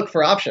going to look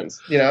for options,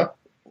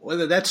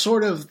 Well, that's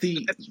sort of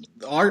the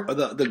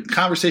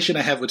conversation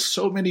I have with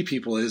so many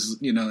people is,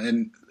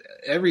 and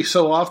every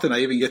so often I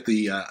even get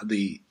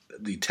the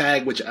the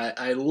tag, which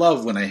I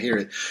love when I hear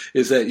it,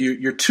 is that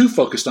you're too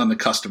focused on the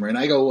customer. And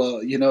I go,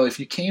 well, you know, if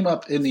you came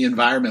up in the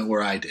environment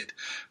where I did,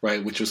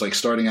 right, which was like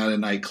starting out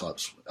in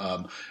nightclubs,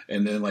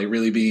 and then like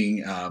really being,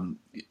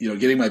 you know,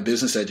 getting my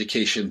business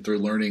education through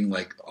learning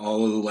like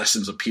all of the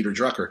lessons of Peter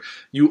Drucker,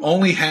 you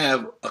only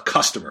have a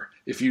customer.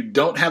 If you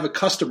don't have a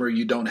customer,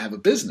 you don't have a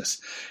business.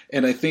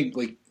 And I think,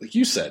 like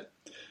you said,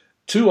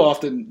 too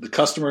often the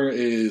customer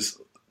is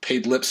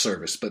paid lip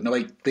service, but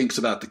nobody thinks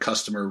about the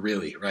customer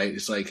really, right?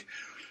 It's like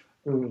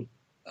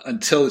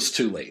until it's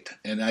too late.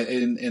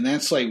 And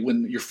that's like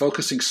when you're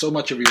focusing so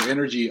much of your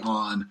energy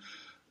on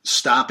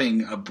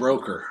stopping a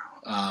broker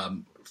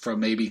from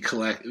maybe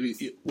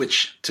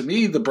which to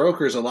me, the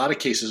brokers, a lot of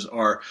cases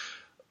are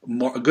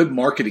good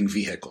marketing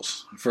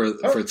vehicles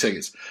for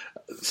tickets.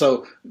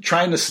 So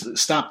trying to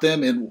stop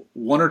them in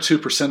 1 or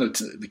 2%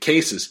 of the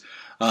cases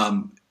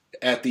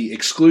at the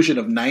exclusion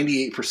of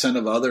 98%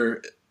 of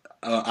other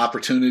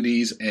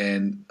opportunities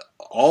and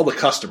all the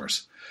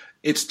customers,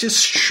 it's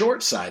just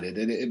short-sighted,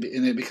 and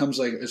it becomes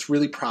like it's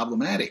really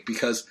problematic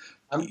because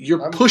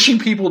you're pushing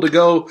people to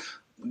go.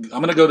 I'm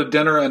going to go to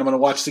dinner and I'm going to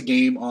watch the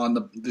game on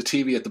the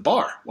TV at the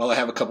bar while I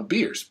have a couple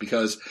beers,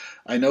 because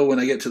I know when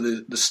I get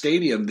to the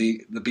stadium,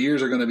 the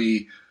beers are going to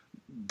be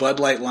Bud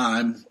Light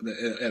Lime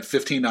at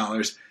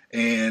 $15,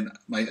 and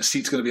my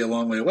seat's going to be a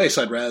long way away.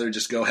 So I'd rather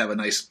just go have a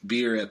nice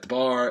beer at the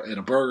bar and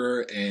a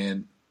burger,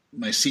 and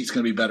my seat's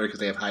going to be better because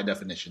they have high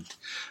definition.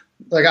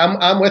 Like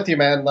I'm with you,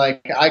 man.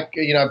 Like I've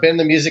been in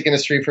the music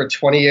industry for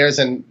 20 years,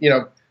 and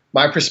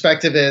my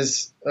perspective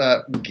is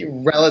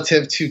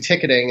relative to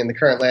ticketing in the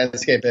current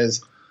landscape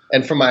is,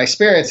 and from my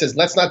experiences,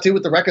 let's not do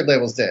what the record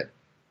labels did.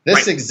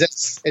 This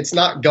exists. It's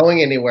not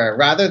going anywhere.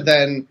 Rather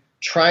than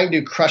trying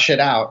to crush it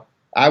out,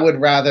 I would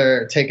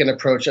rather take an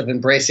approach of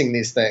embracing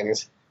these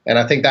things. And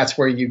I think that's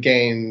where you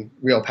gain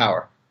real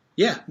power.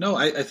 Yeah, no,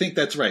 I think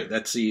that's right.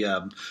 That's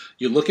the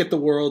you look at the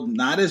world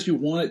not as you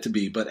want it to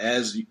be, but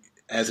as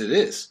it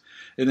is.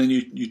 And then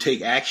you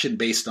take action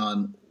based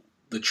on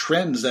the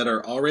trends that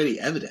are already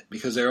evident,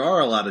 because there are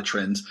a lot of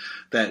trends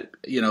that,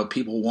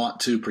 people want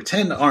to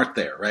pretend aren't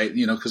there, right?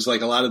 Because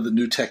like a lot of the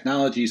new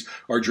technologies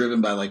are driven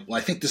by like, well,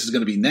 I think this is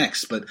going to be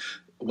next. But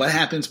what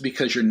happens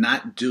because you're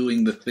not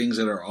doing the things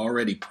that are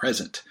already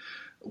present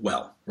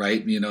well,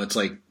 right? It's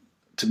like,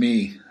 to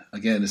me,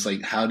 again, it's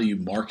like, how do you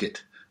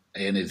market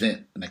an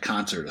event, a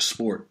concert, a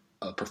sport,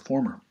 a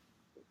performer?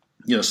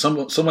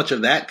 So much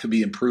of that could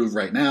be improved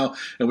right now,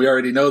 and we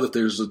already know that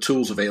there's the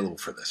tools available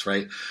for this,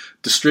 right?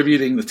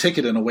 Distributing the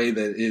ticket in a way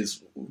that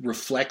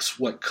reflects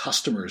what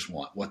customers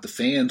want, what the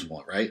fans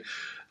want, right?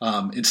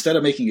 Instead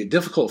of making it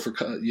difficult for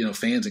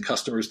fans and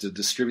customers to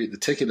distribute the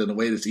ticket in a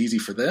way that's easy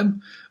for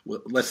them,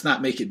 let's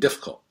not make it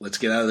difficult. Let's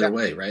get out of their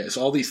way, right? It's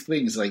all these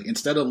things, like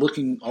instead of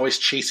always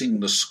chasing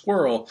the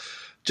squirrel,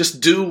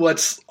 just do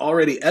what's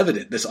already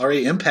evident, that's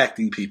already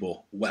impacting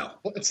people well.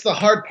 It's the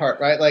hard part,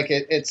 right? Like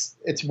it's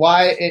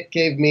why it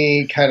gave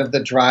me kind of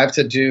the drive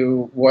to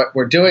do what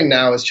we're doing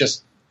now, is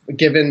just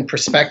given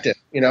perspective,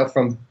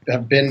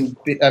 I've been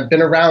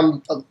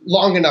around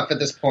long enough at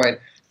this point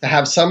to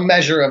have some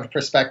measure of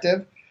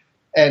perspective.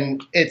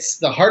 And it's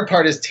the hard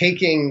part is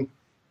taking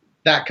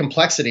that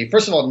complexity.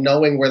 First of all,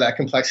 knowing where that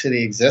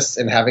complexity exists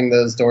and having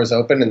those doors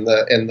open and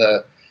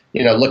the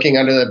looking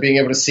being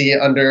able to see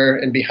under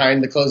and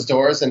behind the closed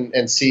doors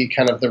and see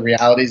kind of the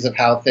realities of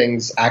how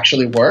things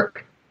actually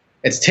work.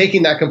 It's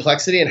taking that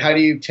complexity, and how do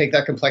you take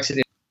that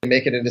complexity and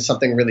make it into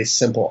something really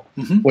simple,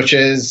 which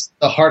is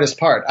the hardest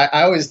part.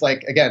 I always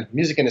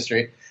music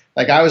industry,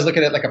 like I always look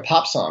at it like a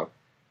pop song.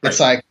 It's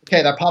like,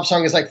 okay, that pop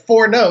song is like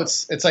 4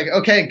 notes. It's like,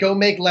 okay, go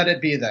make Let It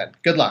Be then.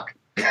 Good luck.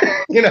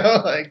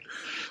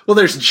 Well,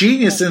 there's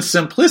genius in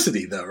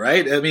simplicity, though,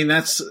 right? I mean,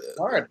 that's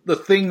hard. The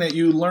thing that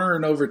you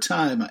learn over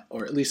time,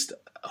 or at least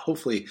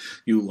hopefully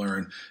you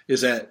learn,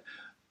 is that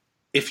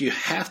if you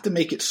have to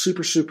make it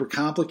super, super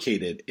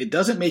complicated, it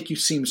doesn't make you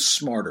seem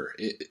smarter.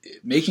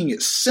 Making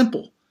it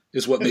simple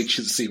is what makes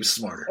you seem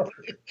smarter.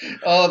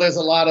 Oh, there's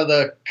a lot of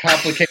the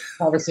complicated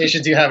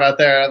conversations you have out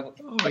there.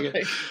 Oh my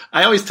God.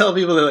 I always tell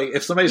people that, like,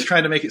 if somebody's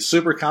trying to make it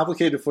super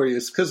complicated for you,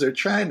 it's because they're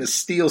trying to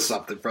steal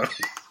something from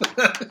you.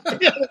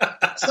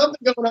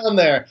 Something going on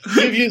there.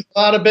 You've used a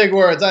lot of big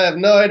words. I have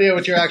no idea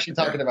what you're actually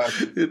talking about.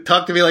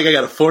 Talk to me like I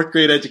got a 4th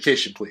grade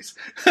education, please.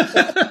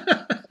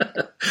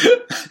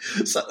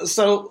 Let's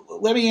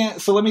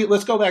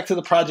go back to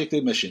the project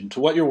admission, to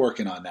what you're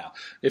working on now.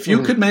 If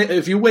you could,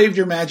 if you waved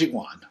your magic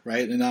wand,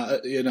 right, and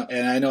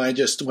and I know I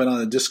just went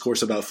on a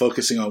discourse about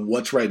focusing on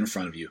what's right in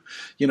front of you.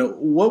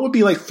 What would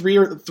be like three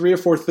or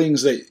four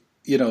things that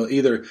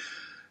either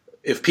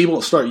if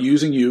people start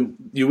using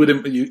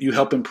you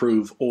help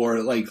improve,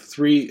 or like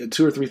 2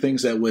 or 3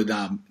 things that would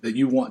that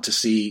you want to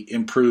see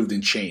improved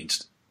and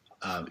changed.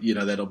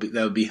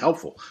 That would be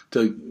helpful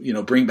to,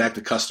 bring back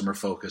the customer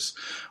focus,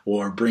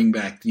 or bring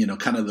back,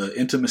 kind of the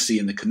intimacy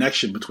and the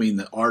connection between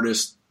the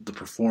artist, the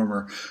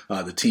performer,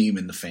 the team,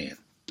 and the fan.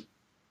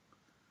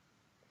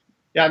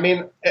 Yeah, I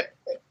mean,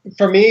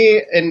 for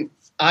me, an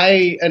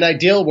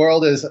ideal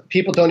world is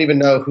people don't even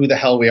know who the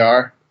hell we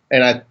are,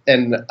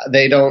 and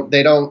they don't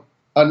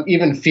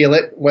even feel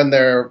it when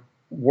they're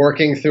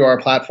working through our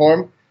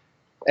platform.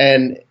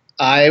 And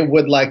I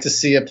would like to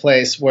see a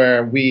place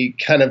where we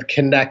kind of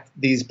connect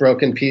these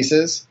broken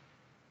pieces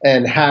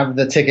and have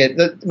the ticket.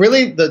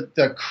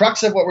 The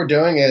crux of what we're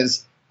doing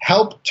is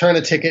help turn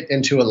a ticket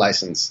into a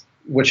license,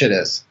 which it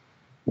is.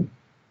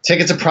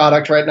 Ticket's a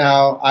product right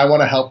now. I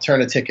want to help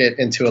turn a ticket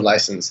into a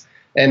license,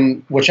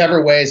 and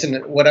whatever ways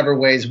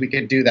we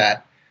could do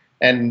that.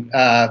 And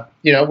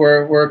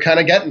we're kind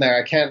of getting there.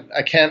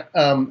 I can't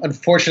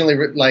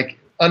unfortunately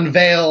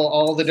unveil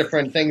all the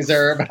different things that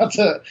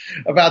are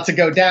about to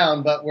go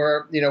down, but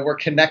we're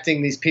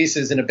connecting these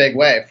pieces in a big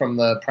way from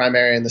the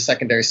primary and the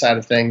secondary side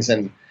of things,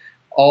 and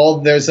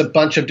there's a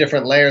bunch of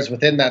different layers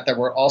within that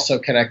we're also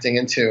connecting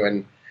into.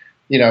 And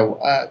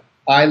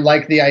I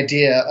like the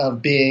idea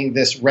of being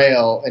this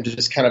rail and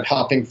just kind of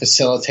helping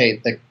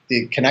facilitate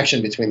the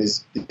connection between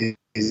these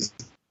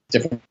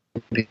different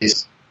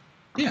pieces.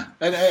 Yeah,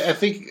 and I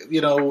think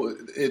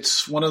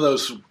it's one of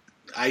those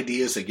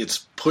ideas that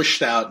gets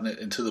pushed out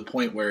and to the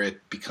point where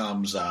it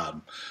becomes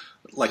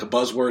like a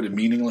buzzword and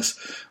meaningless.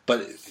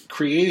 But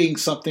creating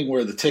something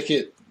where the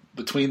ticket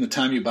between the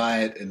time you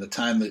buy it and the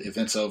time the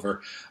event's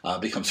over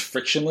becomes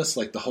frictionless,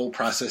 like the whole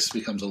process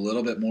becomes a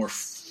little bit more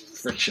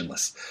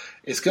frictionless.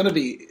 It's going to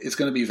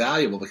be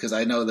valuable, because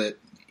I know that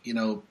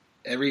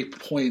every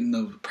point in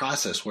the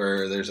process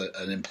where there's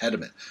an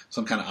impediment,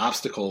 some kind of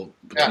obstacle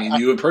between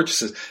you and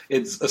purchases,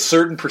 it's a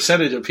certain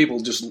percentage of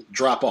people just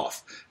drop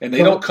off and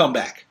they don't come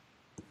back.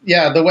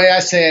 Yeah, the way I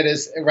say it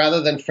is,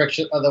 rather than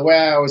friction, the way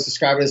I always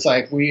describe it is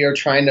like we are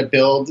trying to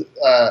build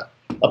a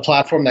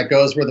platform that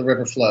goes where the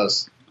river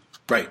flows.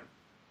 Right.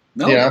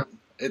 No,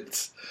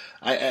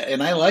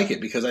 I like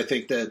it, because I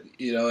think that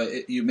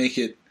you make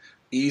it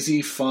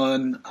easy,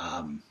 fun,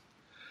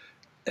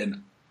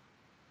 and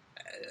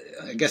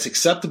I guess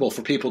acceptable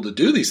for people to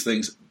do these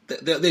things.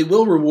 They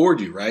will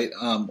reward you, right?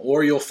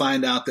 Or you'll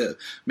find out that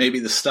maybe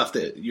the stuff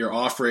that you're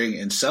offering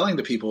and selling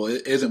to people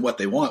isn't what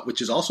they want,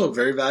 which is also a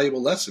very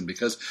valuable lesson,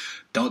 because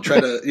don't try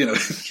to,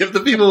 give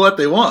the people what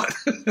they want.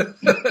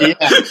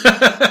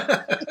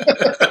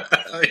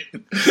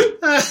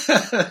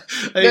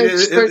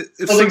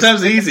 It's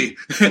sometimes easy.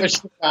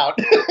 Out.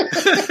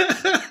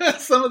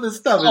 Some of this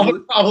stuff is a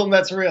problem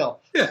that's real.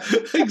 Yeah,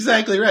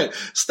 exactly right.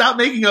 Stop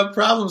making up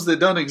problems that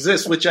don't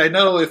exist, which I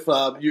know if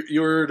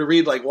you were to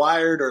read like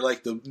Wired or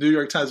like the New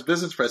York Times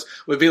Business Press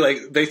would be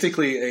like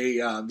basically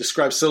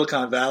describe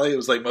Silicon Valley. It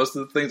was like most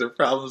of the things are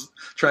problems,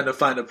 trying to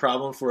find a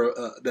problem for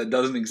that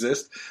doesn't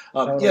exist.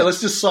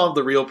 Let's just solve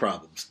the real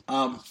problems.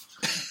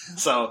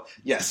 So,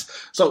 yes.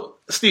 So,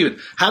 Stephen,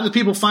 how do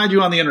people find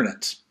you on the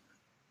internet?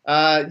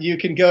 You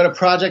can go to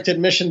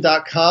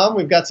projectadmission.com.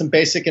 We've got some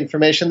basic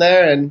information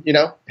there, and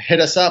hit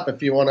us up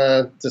if you want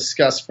to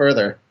discuss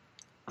further.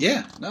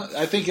 Yeah, no,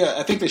 I think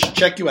they should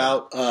check you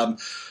out.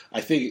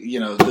 I think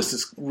this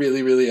is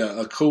really, really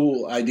a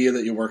cool idea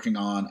that you're working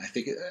on. I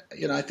think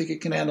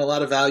it can add a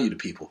lot of value to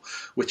people,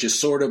 which has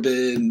sort of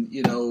been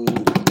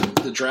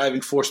the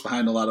driving force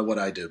behind a lot of what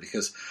I do.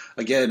 Because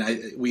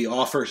again, we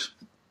offer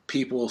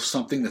people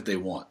something that they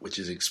want, which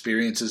is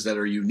experiences that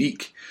are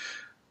unique.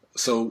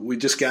 So we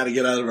just got to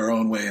get out of our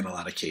own way in a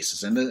lot of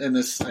cases, and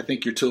this, I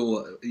think your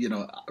tool,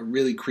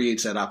 really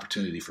creates that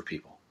opportunity for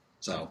people.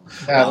 So,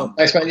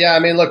 thanks, man. Yeah, I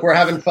mean, look, we're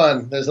having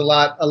fun. There's a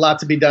lot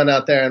to be done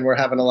out there, and we're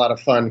having a lot of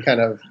fun, kind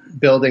of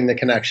building the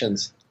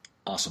connections.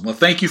 Awesome. Well,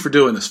 thank you for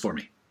doing this for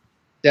me.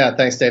 Yeah,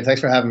 thanks, Dave.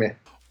 Thanks for having me.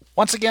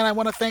 Once again, I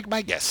want to thank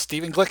my guest,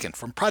 Stephen Glicken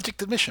from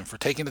Project Admission, for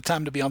taking the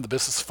time to be on the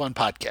Business of Fun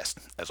podcast.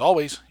 As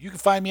always, you can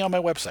find me on my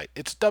website.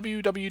 It's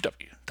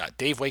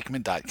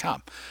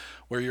www.davewakeman.com,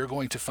 where you're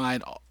going to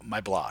find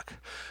my blog,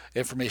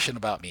 information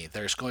about me.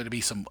 There's going to be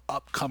some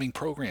upcoming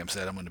programs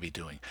that I'm going to be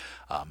doing.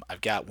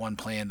 I've got one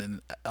planned in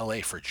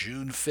LA for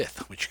June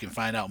 5th, which you can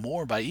find out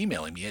more by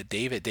emailing me at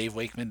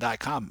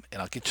dave@davewakeman.com,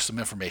 and I'll get you some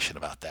information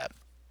about that.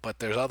 But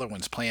there's other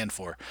ones planned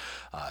for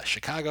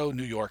Chicago,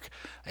 New York,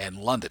 and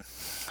London.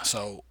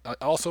 So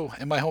also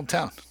in my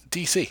hometown,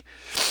 DC.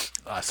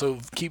 So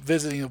keep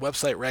visiting the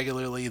website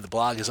regularly. The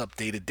blog is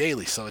updated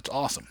daily, so it's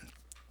awesome.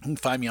 You can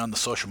find me on the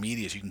social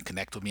medias. You can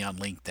connect with me on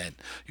LinkedIn.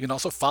 You can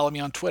also follow me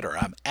on Twitter.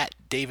 I'm at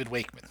David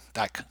Wakeman,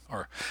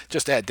 or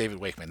just at David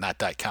Wakeman, not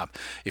 .com.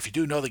 If you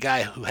do know the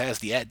guy who has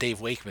the at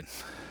Dave Wakeman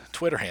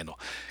Twitter handle,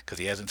 because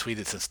he hasn't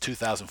tweeted since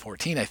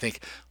 2014, I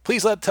think,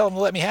 please tell him to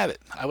let me have it.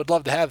 I would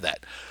love to have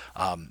that.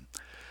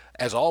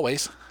 As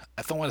always,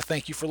 I want to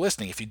thank you for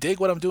listening. If you dig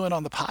what I'm doing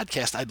on the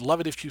podcast, I'd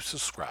love it if you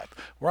subscribe.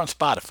 We're on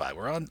Spotify.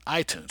 We're on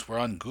iTunes. We're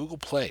on Google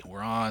Play.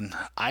 We're on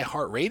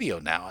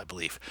iHeartRadio now, I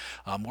believe.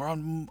 We're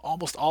on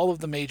almost all of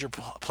the major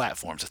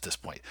platforms at this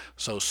point.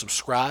 So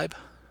subscribe,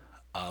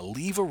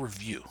 leave a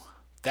review.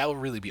 That would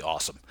really be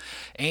awesome.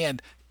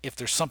 And if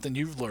there's something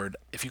you've learned,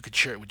 if you could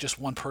share it with just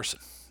one person,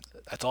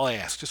 that's all I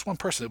ask. Just one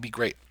person. It would be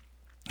great.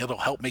 It'll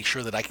help make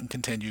sure that I can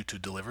continue to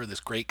deliver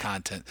this great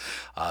content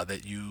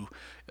that you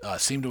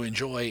seem to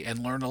enjoy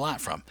and learn a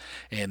lot from,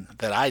 and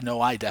that I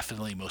know I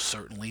definitely most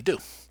certainly do.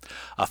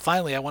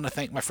 Finally, I want to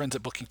thank my friends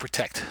at Booking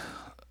Protect,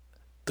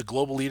 the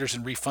global leaders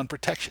in refund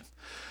protection.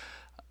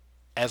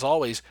 as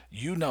always,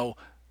 you know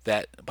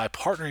that by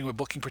partnering with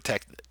Booking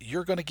Protect,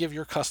 you're going to give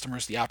your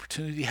customers the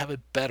opportunity to have a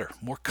better,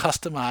 more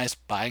customized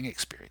buying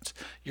experience.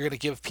 You're going to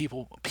give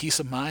people peace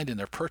of mind in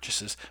their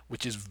purchases,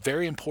 which is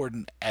very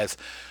important as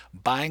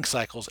buying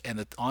cycles and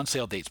the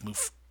on-sale dates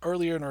move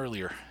earlier and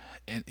earlier,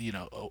 and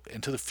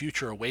into the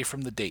future, away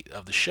from the date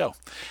of the show.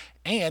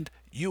 And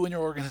you and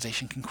your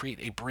organization can create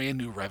a brand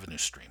new revenue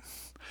stream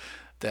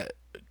that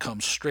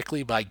comes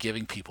strictly by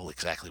giving people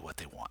exactly what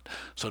they want.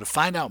 So to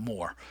find out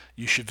more,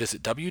 you should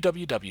visit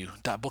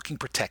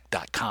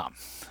www.bookingprotect.com.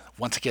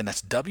 Once again,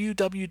 that's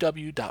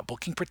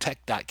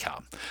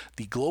www.bookingprotect.com,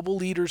 the global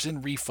leaders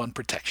in refund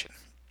protection.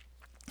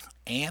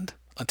 And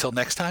until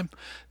next time,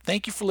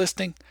 thank you for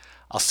listening.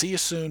 I'll see you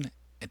soon,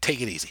 and take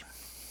it easy.